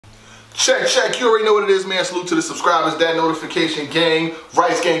Check. You already know what it is, man. Salute to the subscribers, that notification gang,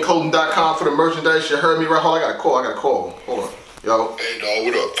 RightsGangClothing.com for the merchandise. You heard me right? Hold on, I got a call. Hold on. Yo. Hey, dog,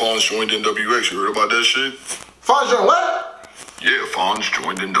 what up? Fonz joined NWX. You heard about that shit? Fonz joined what? Yeah, Fonz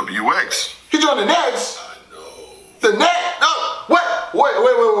joined NWX. He joined the Nets? I know. The Net? No, wait.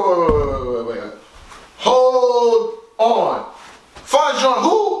 Hold on. Fonz joined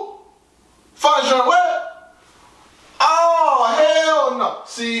who? Fonz joined what? Oh, hell no.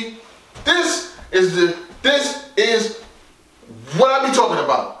 See, this is what I be talking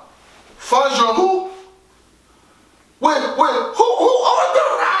about. Fonz joined who? Who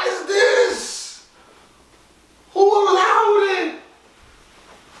authorized this? Who allowed it?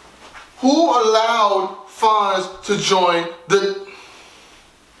 Who allowed Fonz to join the...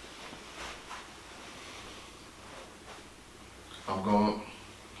 I'm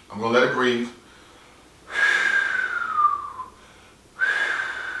gonna let it breathe.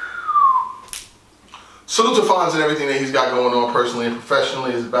 Salute to Fonz and everything that he's got going on personally and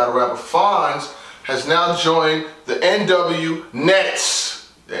professionally as a battle rapper. Fonz has now joined the NW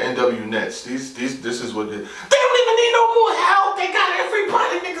Nets. The NW Nets. This is what they don't even need no more help. They got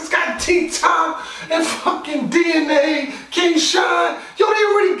everybody. Niggas got T-Top and fucking DNA, King Shine. Yo, they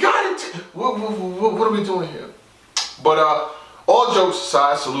already got it. What are we doing here? But all jokes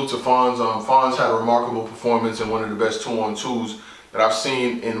aside, salute to Fonz. Fonz had a remarkable performance in one of the best 2-on-2s that I've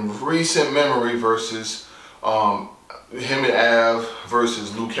seen in recent memory versus him and Av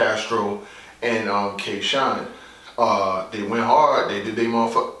versus Lou Castro and K Shine. They went hard. They did their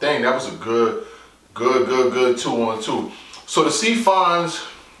motherfucking thing. That was a good 2-on-2. So to see Fonz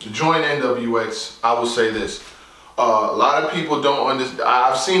join NWX, I will say this. A lot of people don't understand.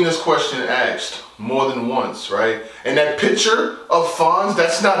 I've seen this question asked more than once, right? And that picture of Fonz,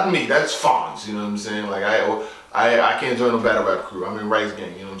 that's not me. That's Fonz. You know what I'm saying? Like I can't join no battle rap crew. I'm in Rights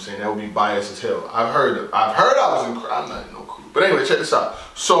Gang. You know what I'm saying? That would be biased as hell. I've heard I was in. I'm not in no crew. But anyway, check this out.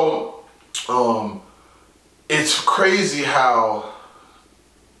 So. It's crazy how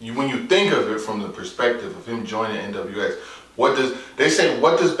when you think of it from the perspective of him joining NWX, what does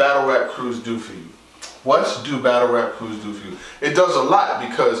battle rap crews do for you? What do battle rap crews do for you? It does a lot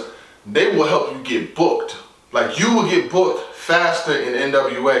because they will help you get booked. Like you will get booked faster in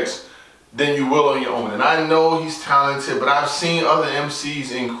NWX than you will on your own. And I know he's talented, but I've seen other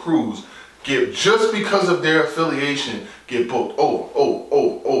MCs in crews get, just because of their affiliation, get booked over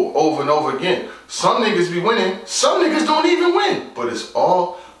and over again. Some niggas be winning, some niggas don't even win. But it's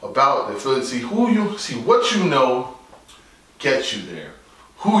all about the affiliate. See what you know gets you there.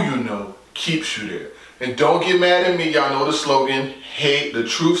 Who you know keeps you there. And don't get mad at me, y'all know the slogan, hate, the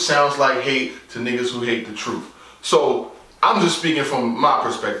truth sounds like hate to niggas who hate the truth. So I'm just speaking from my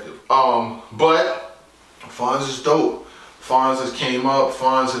perspective. But Fonz is dope. Fonz has came up,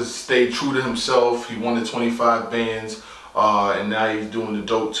 Fonz has stayed true to himself. He won the 25 bands, and now he's doing the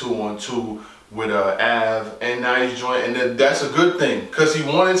dope 2-on-2 with Av, and now he's joining, and that's a good thing, because he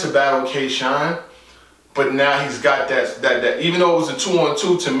wanted to battle K Shine, but now he's got that even though it was a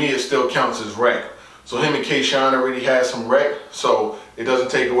 2-on-2, to me it still counts as rec. So him and K Shine already had some rec, so it doesn't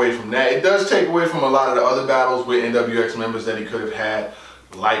take away from that. It does take away from a lot of the other battles with NWX members that he could have had,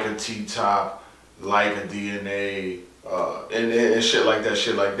 like a T-Top, like a DNA, and shit like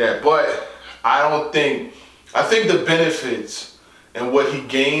that. But I think the benefits and what he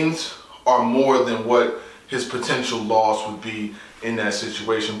gains are more than what his potential loss would be in that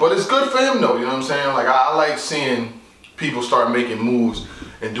situation. But it's good for him though, you know what I'm saying? Like I like seeing people start making moves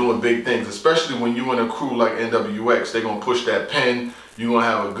and doing big things, especially when you in a crew like NWX. They're gonna push that pen. You're gonna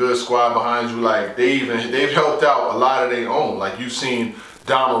have a good squad behind you. Like they've helped out a lot of their own. Like you've seen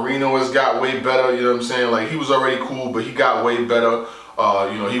Don Marino has got way better, you know what I'm saying? Like he was already cool, but he got way better.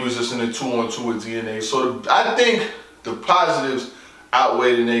 You know, he was just in the 2-on-2 with DNA. So I think the positives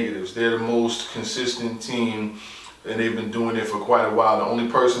outweigh the negatives. They're the most consistent team, and they've been doing it for quite a while. The only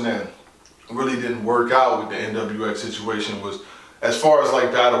person that really didn't work out with the NWX situation was, as far as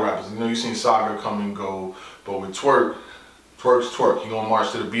like battle rappers, you know, you seen Saga come and go, but with Twerk's Twerk. He gonna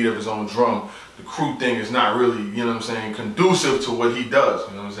march to the beat of his own drum. The crew thing is not really, you know what I'm saying, conducive to what he does,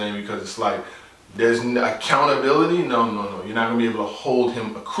 you know what I'm saying, because it's like, there's accountability. No, you're not gonna be able to hold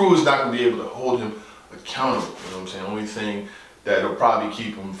him, a crew is not gonna be able to hold him accountable, you know what I'm saying. The only thing that'll probably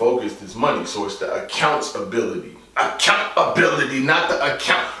keep him focused is money, so it's the accountability, not the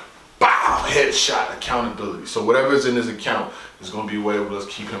account, bow, headshot, accountability. So whatever's in his account is gonna be what will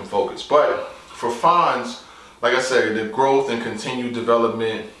keep him focused. But for Fonz, like I said, the growth and continued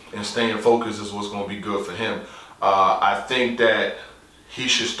development and staying focused is what's going to be good for him. I think that he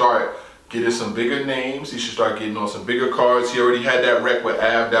should start getting some bigger names. He should start getting on some bigger cards. He already had that wreck with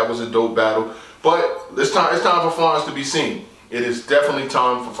Av. That was a dope battle. But it's time for Fonz to be seen. It is definitely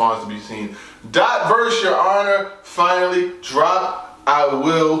time for Fonz to be seen. Dot versus Your Honor finally dropped. I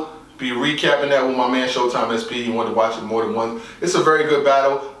will be recapping that with my man Showtime SP. You want to watch it more than once. It's a very good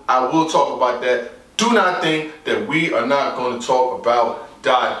battle. I will talk about that. Do not think that we are not going to talk about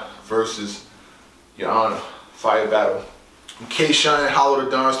Dot versus Your Honor. Fire battle. K-Shine and Helll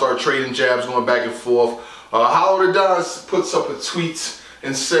the Don start trading jabs, going back and forth. Helll the Don puts up a tweet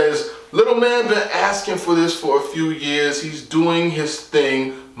and says, "Little man been asking for this for a few years. He's doing his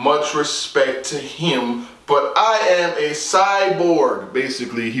thing. Much respect to him. But I am a cyborg."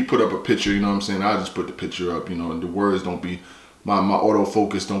 Basically, he put up a picture, you know what I'm saying? I just put the picture up, you know, and the words don't be, my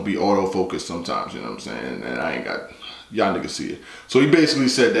autofocus don't be autofocus sometimes, you know what I'm saying? And I ain't got, y'all niggas see it. So he basically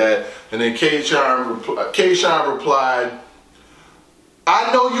said that, and then K-Shine replied,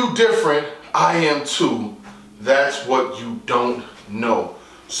 "I know you different, I am too. That's what you don't know."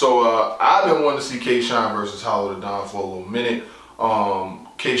 So I've been wanting to see K-Shine versus Helll the Don for a little minute.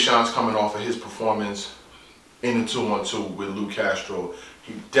 K-Shine's coming off of his performance in the 2-on-2 with Lou Castro.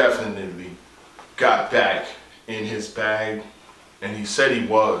 He definitely got back in his bag, and he said he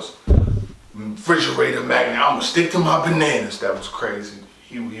was. Refrigerator magnet, I'm gonna stick to my bananas. That was crazy.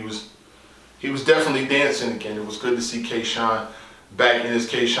 He was definitely dancing again. It was good to see K-Shine back in his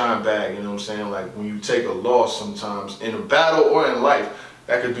K-Shine bag, you know what I'm saying? Like when you take a loss sometimes in a battle or in life,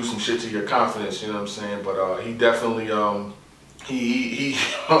 that could do some shit to your confidence, you know what I'm saying? But he definitely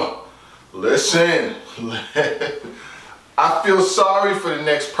listen, I feel sorry for the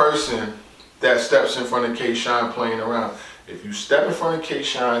next person that steps in front of K-Shine playing around. If you step in front of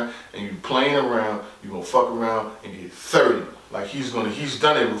K-Shine and you playing around, you're gonna fuck around and get 30. Like he's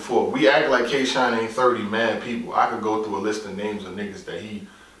done it before. We act like K-Shine ain't 30 mad people. I could go through a list of names of niggas that he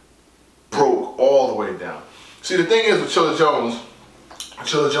broke all the way down. See, the thing is with Chilla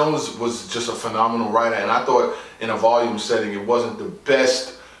Jones was just a phenomenal writer, and I thought in a volume setting it wasn't the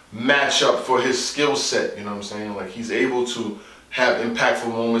best matchup for his skill set, you know what I'm saying? Like he's able to have impactful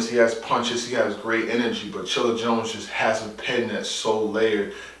moments, he has punches, he has great energy, but Chilla Jones just has a pen that's so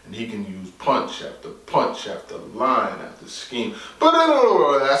layered, and he can use punch after line after scheme. But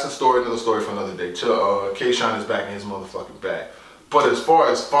that's a story, another story for another day. K-Shine is back in his motherfucking bag. But as far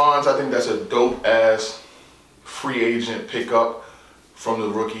as Fonz, I think that's a dope ass free agent pickup from the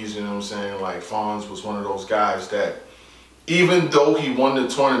rookies, you know what I'm saying? Like Fonz was one of those guys that even though he won the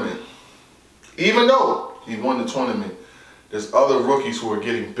tournament, there's other rookies who are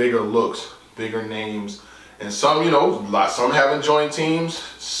getting bigger looks, bigger names, and some, you know, some haven't joined teams,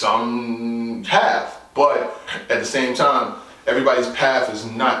 some have. But at the same time, everybody's path is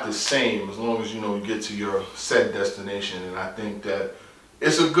not the same as long as, you know, you get to your set destination. And I think that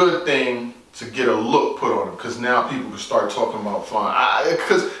it's a good thing to get a look put on him, because now people can start talking about Fonz.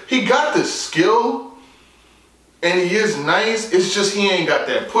 Because he got the skill and he is nice, it's just he ain't got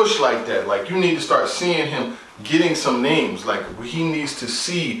that push like that. Like you need to start seeing him getting some names. Like he needs to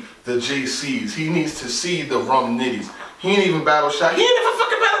see the JCs, he needs to see the Rum Nitties. He ain't even battle shot, he ain't even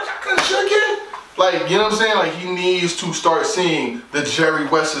fucking battle shotgun shit again. Like, you know what I'm saying? Like he needs to start seeing the Jerry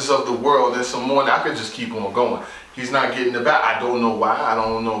Wesses of the world and some more. And I could just keep on going. He's not getting the back. I don't know why. I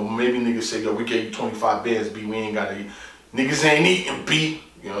don't know. Maybe niggas say, yo, we gave you 25 bands, B. We ain't got to eat. Niggas ain't eating, B.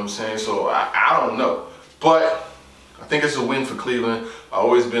 You know what I'm saying? So I don't know. But I think it's a win for Cleveland. I've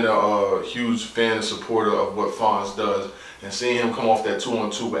always been a huge fan and supporter of what Fonz does. And seeing him come off that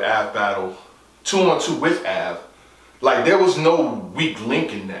 2-on-2 with Av battle, 2-on-2 with Av, like there was no weak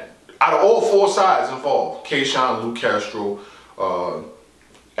link in that. Out of all four sides involved, K-Shine, Lou Castro, Av,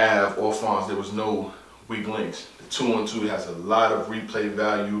 or Fonz, there was no weak links. The 2-on-2 has a lot of replay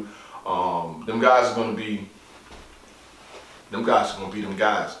value. Them guys are gonna be them guys.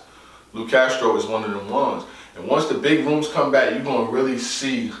 Lou Castro is one of them ones. And once the big rooms come back, you're gonna really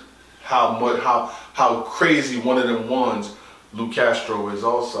see how crazy one of them ones Lou Castro is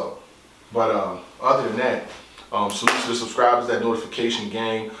also. But other than that, salute to the subscribers, that notification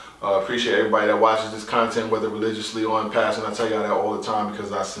gang. Appreciate everybody that watches this content, whether religiously or in passing. I tell y'all that all the time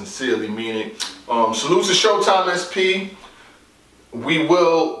because I sincerely mean it. Salute to Showtime SP. We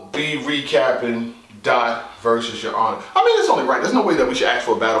will be recapping Dot versus Your Honor. I mean, it's only right. There's no way that we should ask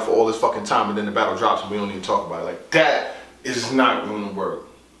for a battle for all this fucking time and then the battle drops and we don't even talk about it. Like, that is not going to work.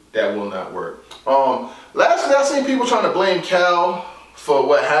 That will not work. Lastly, I seen people trying to blame Cal for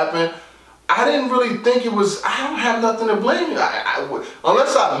what happened. I didn't really think it was, I don't have nothing to blame.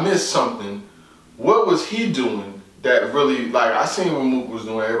 Unless I missed something, what was he doing that really, like, I seen what Mook was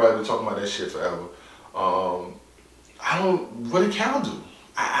doing. Everybody been talking about that shit forever. What did Cal do?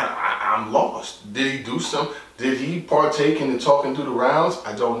 I'm lost. Did he do some? Did he partake in the talking through the rounds?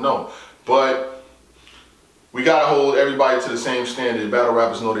 I don't know. But we gotta hold everybody to the same standard. Battle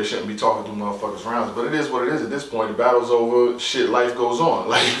rappers know they shouldn't be talking through motherfuckers rounds, but it is what it is at this point. The battle's over. Shit, life goes on.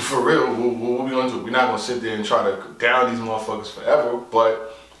 Like, for real, what we gonna do? We're not gonna sit there and try to down these motherfuckers forever,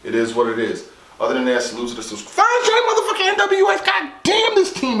 but it is what it is. Other than that, salute to the subscribers. Motherfucking NWS. God damn,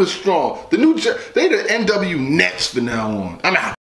 this team is strong. They the NW Nets from now on. I'm out.